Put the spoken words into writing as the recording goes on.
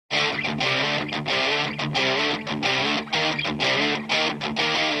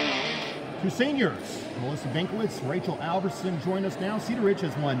seniors. Melissa Benkowitz, Rachel Alverson join us now. Cedar Ridge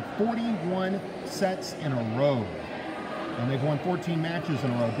has won 41 sets in a row. And they've won 14 matches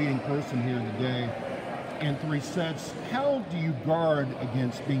in a row, beating Person here today in 3 sets. How do you guard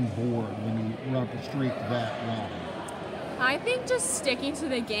against being bored when you run up a streak that long? I think just sticking to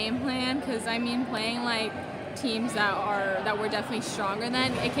the game plan, because I mean, playing like teams that we're definitely stronger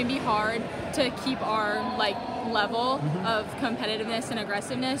than, it can be hard to keep our level of competitiveness and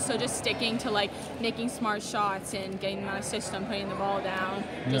aggressiveness. So just sticking to making smart shots and getting them out of system, putting the ball down,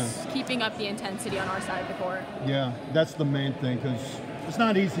 just keeping up the intensity on our side of the court. Yeah, that's the main thing, because it's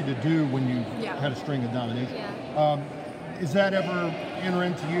not easy to do when you had a string of domination. Is that ever enter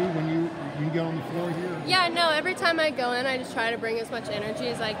into you when you get on the floor here? Yeah, no, every time I go in, I just try to bring as much energy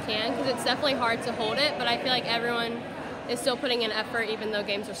as I can, because it's definitely hard to hold it, but I feel like everyone is still putting in effort, even though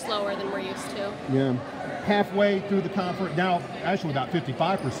games are slower than we're used to. Yeah. Halfway through the conference, now actually about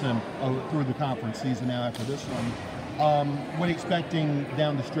 55% through the conference season now after this one. What are you expecting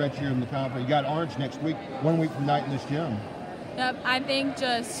down the stretch here in the conference? You got Orange next week, 1 week from tonight in this gym. Yep, I think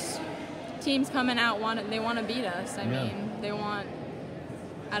just teams coming out they want to beat us. I mean, they want,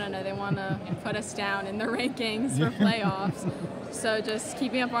 I don't know, they want to put us down in the rankings for playoffs. So just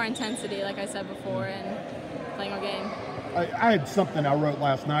keeping up our intensity, like I said before, and playing our game. I had something I wrote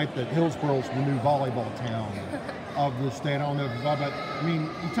last night that Hillsboro's the new volleyball town of the state. I don't know if it's all, but I mean,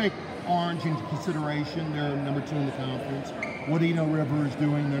 you take Orange into consideration. They're number 2 in the conference. What Eno River is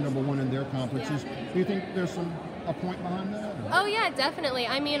doing, they're number 1 in their conferences. Do you think there's a point behind that? Or? Oh yeah, definitely.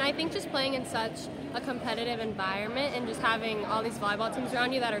 I mean, I think just playing in such a competitive environment and just having all these volleyball teams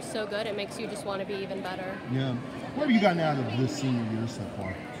around you that are so good, it makes you just want to be even better. Yeah. What have you gotten out of this senior year so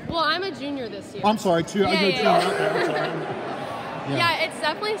far? Well, I'm a junior this year. I'm sorry, too. Yeah, it's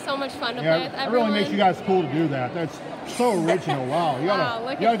definitely so much fun to play with everyone. It really makes you guys cool to do that. That's so original. Wow. You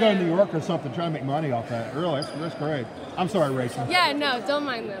gotta go to New York or something, try to make money off that. Really, that's great. I'm sorry, Rachel. Yeah, no, don't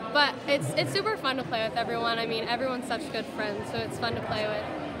mind them. But it's super fun to play with everyone. I mean, everyone's such good friends, so it's fun to play with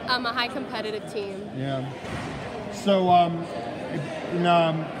a high competitive team. Yeah. So,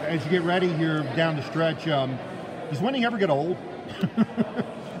 as you get ready here down the stretch, does winning ever get old?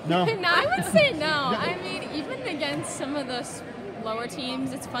 No? No, I would say no. I mean, even against some of the lower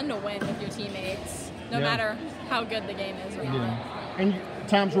teams, it's fun to win with your teammates, no matter how good the game is or not. And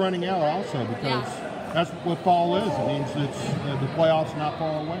time's running out also, because that's what fall is. It means it's the playoffs not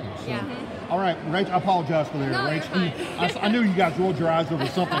far away. So. All right, Rachel, I apologize for that. No, Rachel, I knew you guys rolled your eyes over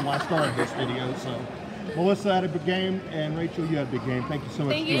something when I started this video. So, Melissa had a big game, and Rachel, you had a big game. Thank you so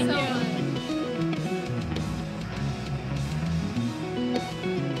much. Thank you so much.